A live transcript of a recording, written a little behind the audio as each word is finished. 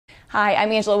Hi,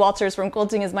 I'm Angela Walters from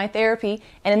Quilting is My Therapy,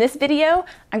 and in this video,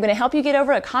 I'm going to help you get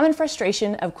over a common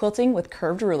frustration of quilting with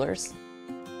curved rulers.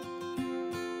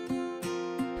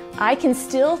 I can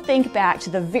still think back to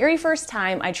the very first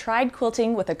time I tried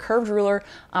quilting with a curved ruler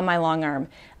on my long arm.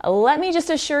 Let me just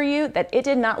assure you that it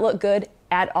did not look good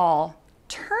at all.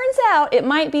 Turns out it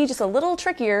might be just a little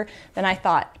trickier than I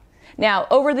thought. Now,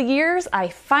 over the years, I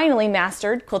finally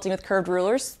mastered quilting with curved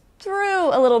rulers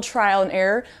through a little trial and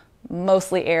error,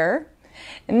 mostly error.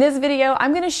 In this video,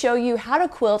 I'm going to show you how to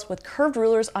quilt with curved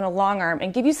rulers on a long arm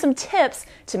and give you some tips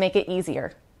to make it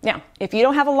easier. Now, if you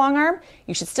don't have a long arm,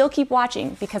 you should still keep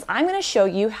watching because I'm going to show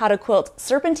you how to quilt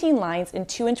serpentine lines in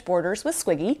 2-inch borders with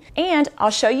Squiggy, and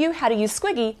I'll show you how to use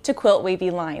Squiggy to quilt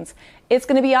wavy lines. It's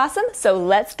going to be awesome, so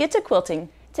let's get to quilting.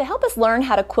 To help us learn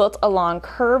how to quilt along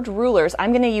curved rulers,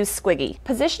 I'm going to use Squiggy.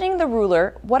 Positioning the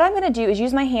ruler, what I'm going to do is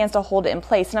use my hands to hold it in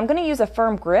place, and I'm going to use a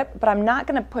firm grip, but I'm not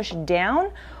going to push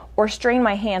down or strain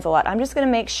my hands a lot. I'm just going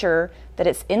to make sure that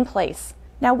it's in place.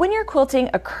 Now, when you're quilting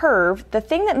a curve, the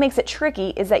thing that makes it tricky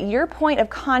is that your point of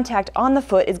contact on the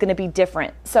foot is going to be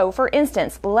different. So for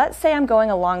instance, let's say I'm going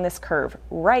along this curve.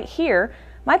 Right here,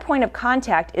 my point of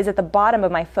contact is at the bottom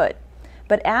of my foot.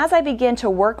 But as I begin to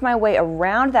work my way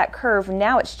around that curve,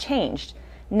 now it's changed.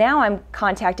 Now I'm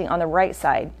contacting on the right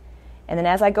side. And then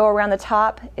as I go around the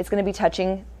top, it's going to be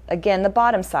touching, again, the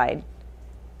bottom side.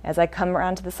 As I come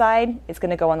around to the side, it's going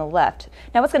to go on the left.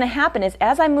 Now what's going to happen is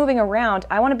as I'm moving around,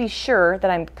 I want to be sure that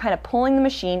I'm kind of pulling the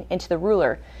machine into the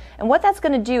ruler. And what that's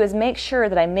going to do is make sure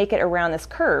that I make it around this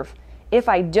curve. If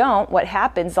I don't, what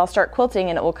happens is I'll start quilting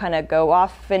and it will kind of go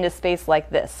off into space like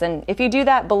this. And if you do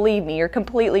that, believe me, you're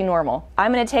completely normal.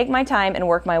 I'm going to take my time and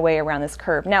work my way around this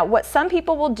curve. Now, what some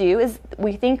people will do is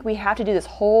we think we have to do this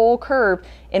whole curve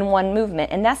in one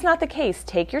movement, and that's not the case.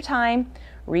 Take your time,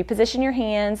 reposition your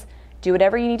hands, do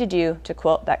whatever you need to do to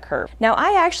quilt that curve. Now,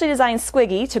 I actually designed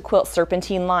Squiggy to quilt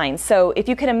serpentine lines. So if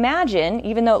you can imagine,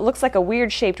 even though it looks like a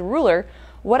weird shaped ruler,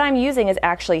 what I'm using is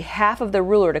actually half of the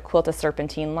ruler to quilt a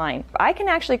serpentine line. I can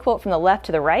actually quilt from the left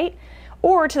to the right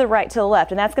or to the right to the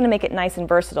left, and that's going to make it nice and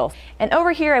versatile. And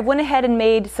over here, I went ahead and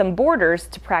made some borders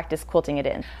to practice quilting it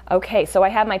in. Okay, so I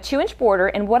have my 2-inch border,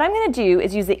 and what I'm going to do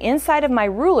is use the inside of my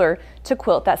ruler to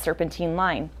quilt that serpentine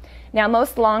line. Now,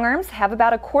 most long arms have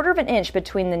about 1/4 of an inch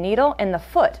between the needle and the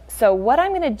foot. So what I'm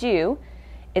going to do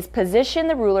is position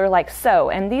the ruler like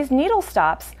so, and these needle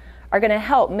stops are going to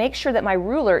help make sure that my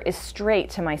ruler is straight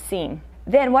to my seam.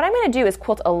 Then what I'm going to do is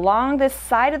quilt along this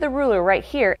side of the ruler right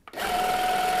here.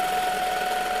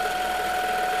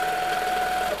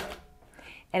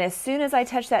 And as soon as I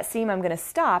touch that seam, I'm going to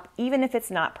stop, even if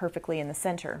it's not perfectly in the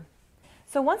center.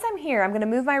 So once I'm here, I'm going to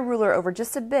move my ruler over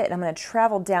just a bit. I'm going to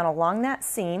travel down along that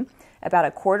seam about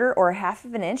 1/4 or 1/2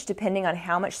 of an inch, depending on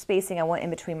how much spacing I want in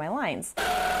between my lines.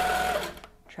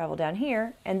 Travel down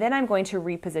here, and then I'm going to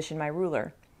reposition my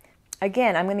ruler.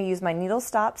 Again, I'm going to use my needle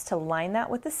stops to line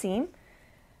that with the seam.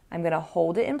 I'm going to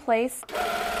hold it in place.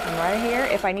 And right here,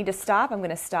 if I need to stop, I'm going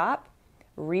to stop,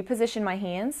 reposition my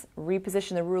hands,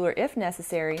 reposition the ruler if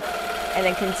necessary, and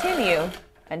then continue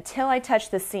until I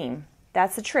touch the seam.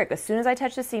 That's the trick. As soon as I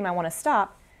touch the seam, I want to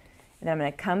stop, and then I'm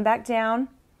going to come back down,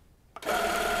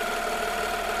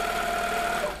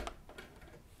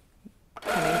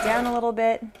 coming down a little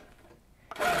bit,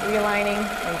 realigning,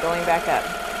 and going back up.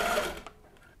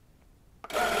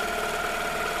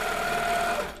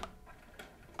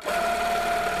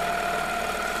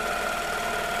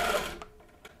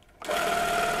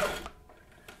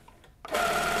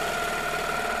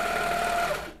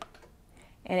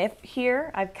 And if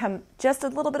here, I've come just a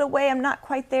little bit away, I'm not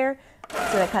quite there,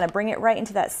 so I kind of bring it right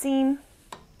into that seam,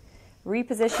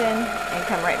 reposition, and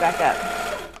come right back up.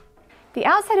 The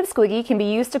outside of Squiggy can be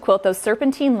used to quilt those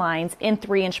serpentine lines in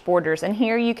 3-inch borders, and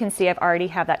here you can see I've already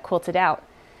have that quilted out.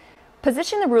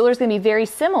 Positioning the ruler is going to be very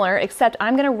similar, except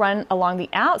I'm going to run along the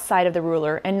outside of the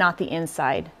ruler and not the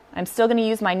inside. I'm still going to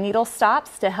use my needle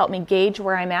stops to help me gauge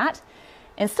where I'm at,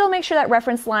 and still make sure that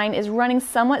reference line is running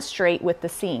somewhat straight with the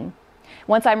seam.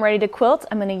 Once I'm ready to quilt,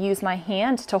 I'm going to use my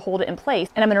hand to hold it in place,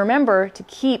 and I'm going to remember to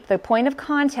keep the point of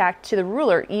contact to the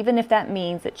ruler, even if that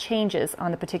means it changes on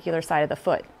the particular side of the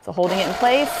foot. So holding it in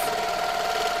place,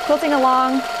 quilting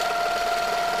along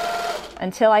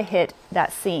until I hit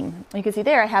that seam. You can see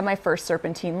there I have my first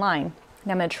serpentine line.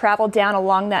 Now I'm going to travel down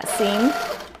along that seam,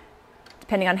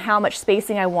 depending on how much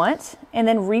spacing I want, and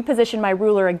then reposition my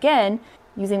ruler again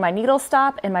using my needle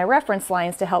stop and my reference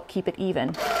lines to help keep it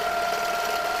even.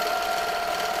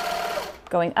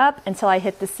 Going up until I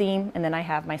hit the seam, and then I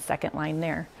have my second line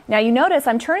there. Now you notice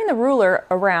I'm turning the ruler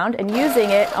around and using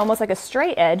it almost like a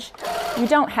straight edge. You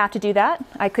don't have to do that.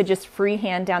 I could just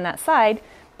freehand down that side,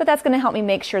 but that's going to help me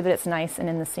make sure that it's nice and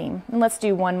in the seam. And let's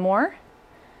do one more.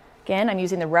 Again, I'm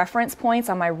using the reference points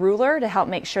on my ruler to help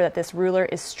make sure that this ruler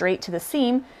is straight to the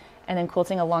seam, and then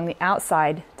quilting along the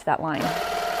outside to that line.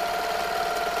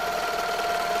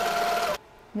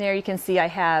 There you can see I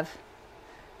have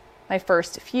my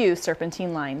first few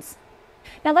serpentine lines.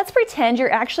 Now let's pretend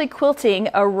you're actually quilting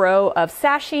a row of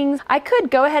sashings. I could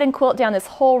go ahead and quilt down this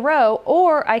whole row,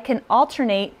 or I can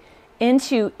alternate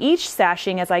into each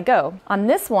sashing as I go. On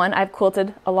this one, I've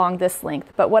quilted along this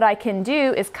length, but what I can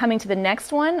do is coming to the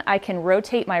next one, I can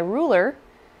rotate my ruler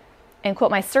and quilt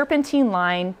my serpentine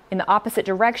line in the opposite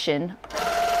direction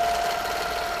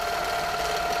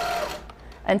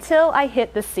until I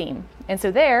hit the seam. And so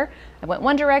there, I went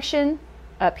one direction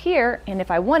up here, and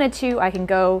if I wanted to, I can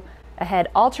go ahead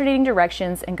alternating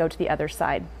directions and go to the other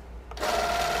side.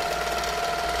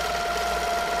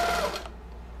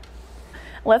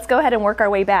 Let's go ahead and work our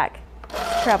way back.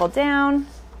 Travel down,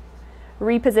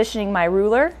 repositioning my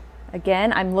ruler.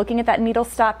 Again, I'm looking at that needle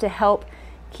stop to help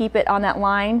keep it on that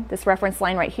line. This reference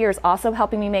line right here is also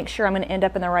helping me make sure I'm going to end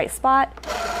up in the right spot.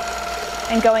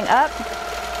 And going up,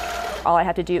 all I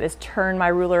have to do is turn my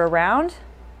ruler around,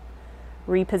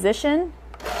 reposition.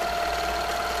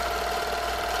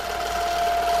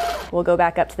 We'll go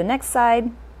back up to the next side.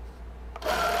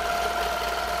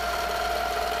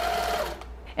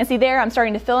 And see there, I'm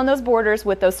starting to fill in those borders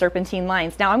with those serpentine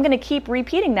lines. Now I'm going to keep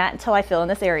repeating that until I fill in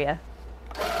this area.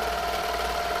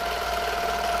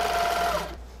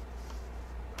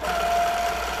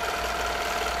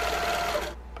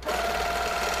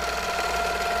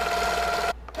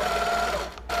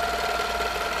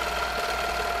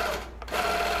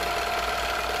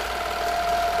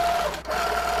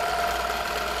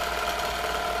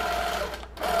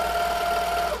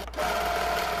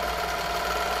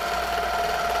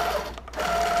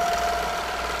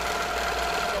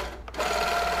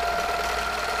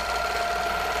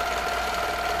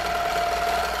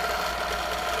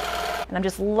 And I'm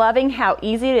just loving how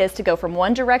easy it is to go from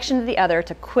one direction to the other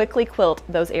to quickly quilt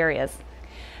those areas.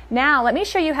 Now let me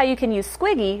show you how you can use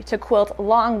Squiggy to quilt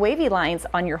long wavy lines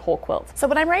on your whole quilt. So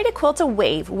when I'm ready to quilt a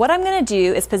wave, what I'm going to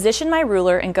do is position my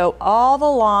ruler and go all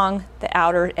along the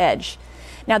outer edge.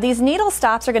 Now these needle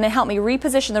stops are going to help me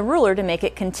reposition the ruler to make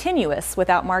it continuous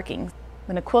without marking. I'm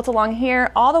going to quilt along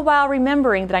here, all the while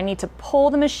remembering that I need to pull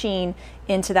the machine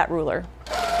into that ruler.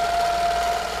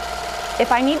 If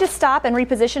I need to stop and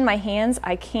reposition my hands,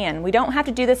 I can. We don't have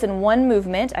to do this in one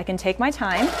movement. I can take my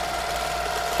time,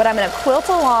 but I'm going to quilt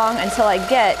along until I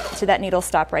get to that needle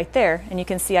stop right there. And you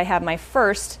can see I have my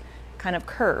first kind of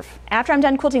curve. After I'm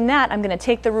done quilting that, I'm going to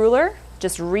take the ruler,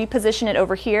 just reposition it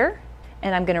over here,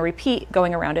 and I'm going to repeat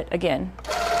going around it again.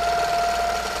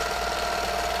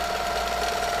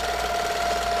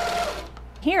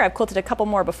 Here I've quilted a couple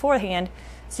more beforehand,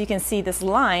 so you can see this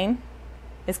line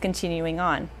is continuing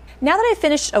on. Now that I've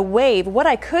finished a wave, what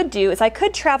I could do is I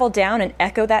could travel down and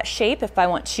echo that shape if I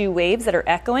want two waves that are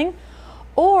echoing,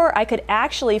 or I could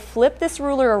actually flip this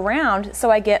ruler around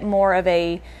so I get more of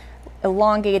a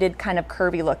elongated kind of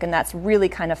curvy look, and that's really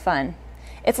kind of fun.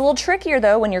 It's a little trickier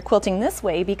though when you're quilting this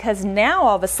way, because now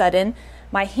all of a sudden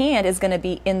my hand is going to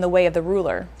be in the way of the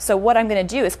ruler. So what I'm going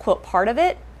to do is quilt part of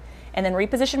it and then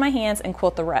reposition my hands and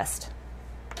quilt the rest.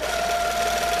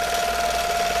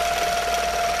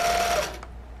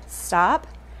 Stop,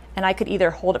 and I could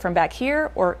either hold it from back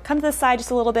here or come to the side just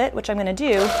a little bit, which I'm going to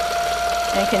do,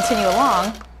 and continue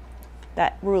along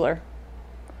that ruler.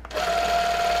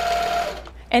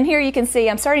 And here you can see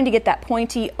I'm starting to get that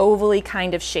pointy, ovally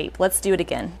kind of shape. Let's do it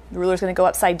again. The ruler's going to go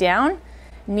upside down,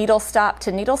 needle stop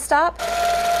to needle stop,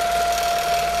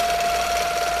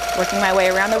 working my way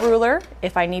around the ruler.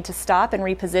 If I need to stop and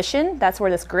reposition, that's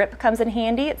where this grip comes in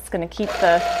handy. It's going to keep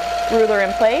the ruler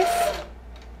in place.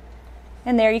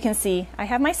 And there you can see I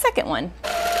have my second one.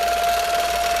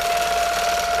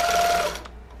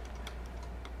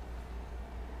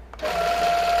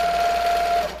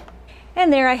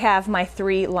 And there I have my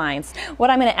 3 lines. What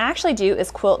I'm going to actually do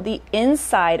is quilt the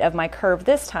inside of my curve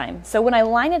this time. So when I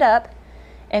line it up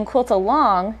and quilt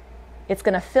along, it's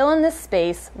going to fill in this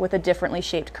space with a differently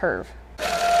shaped curve.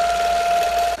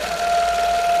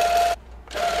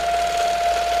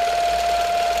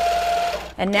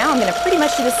 And now I'm going to pretty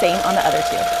much do the same on the other 2.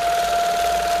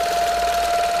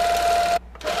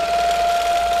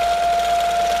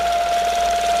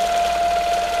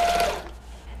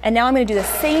 And now I'm going to do the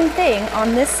same thing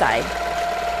on this side.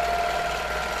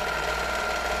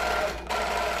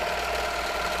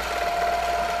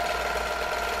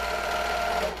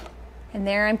 And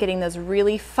there I'm getting those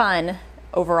really fun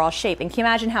overall shape. And can you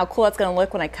imagine how cool that's going to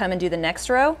look when I come and do the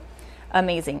next row?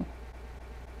 Amazing.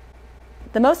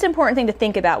 The most important thing to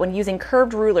think about when using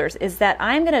curved rulers is that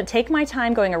I'm going to take my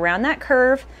time going around that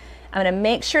curve. I'm going to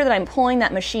make sure that I'm pulling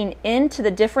that machine into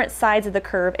the different sides of the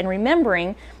curve and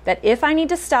remembering that if I need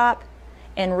to stop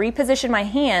and reposition my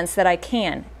hands, that I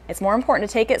can. It's more important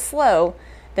to take it slow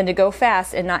than to go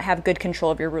fast and not have good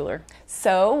control of your ruler.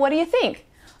 So what do you think?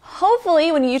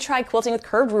 Hopefully when you try quilting with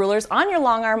curved rulers on your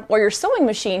long arm or your sewing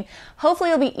machine,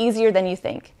 hopefully it'll be easier than you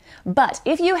think. But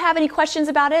if you have any questions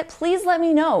about it, please let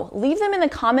me know. Leave them in the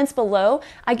comments below.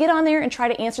 I get on there and try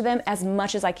to answer them as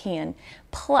much as I can.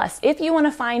 Plus, if you want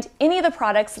to find any of the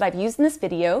products that I've used in this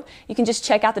video, you can just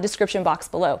check out the description box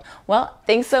below. Well,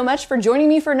 thanks so much for joining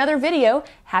me for another video.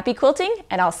 Happy quilting,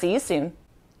 and I'll see you soon.